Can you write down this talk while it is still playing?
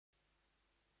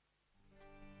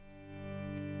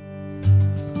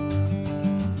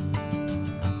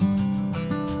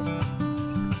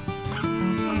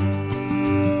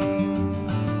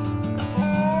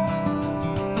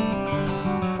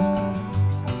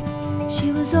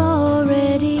She was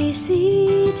already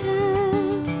seated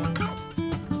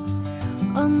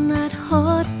on that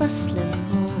hot bustling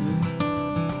morn.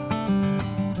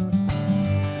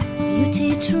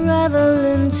 Beauty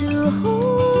traveling to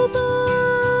Holborn.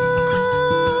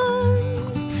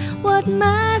 What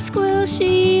mask will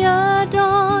she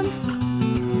adorn?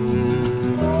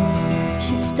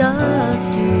 She starts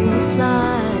to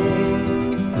apply,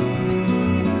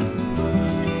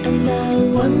 and I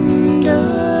wonder,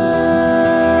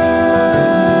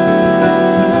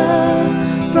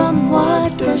 from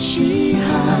what does she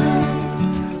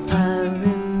hide? I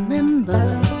remember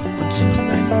when too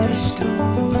many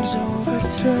stones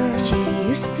overturned. she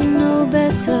used to know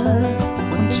better.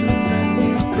 When too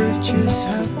many bridges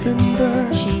have been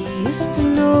burned. She used to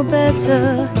know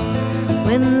better.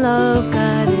 When love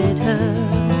guided her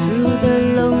through the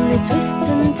lonely twists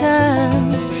and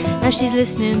turns. Now she's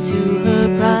listening to her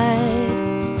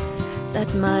pride. That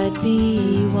might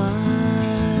be why.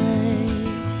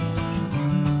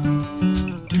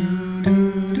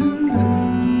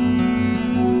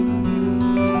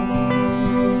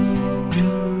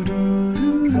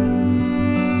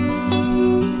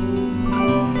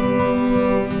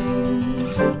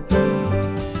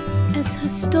 As her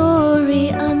story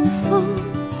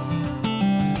unfolds,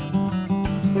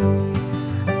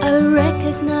 I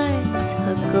recognize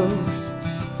her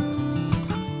ghosts.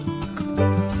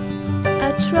 I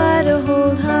try to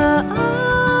hold her eye,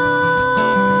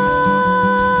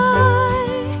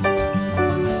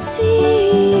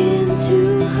 see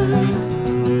into her.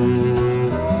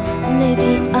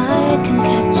 Maybe I can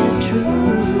catch a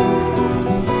truth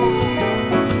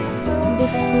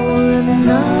before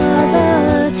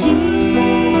another tear,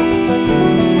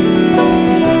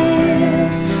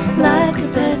 like a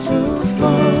petal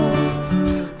falls.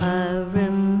 I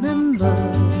remember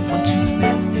when too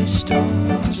many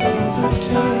stones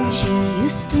overturned. she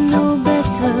used to know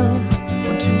better.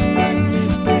 When too many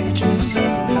bridges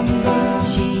have been burned.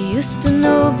 She used to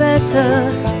know better.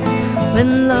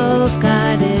 When love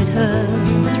guided her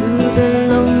through the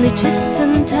lonely twists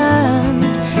and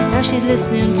turns. Now she's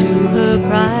listening to her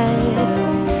pride.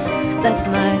 That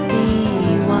might be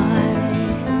why.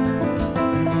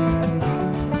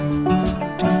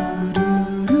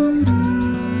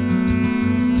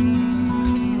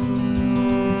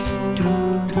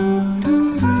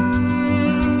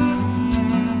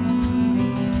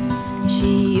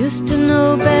 She used to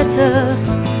know better.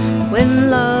 When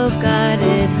love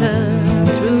guided her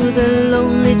through the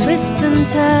lonely twists and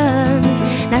turns.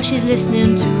 Now she's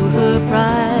listening to her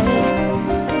pride.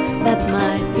 That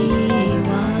might be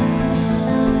why.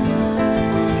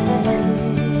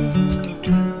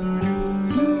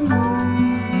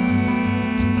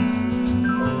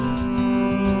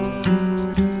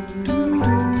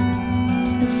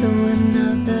 And so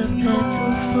another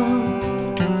petal falls.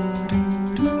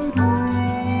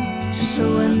 And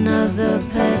so another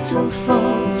petal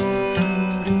falls.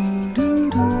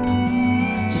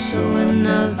 So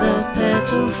another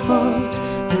petal falls.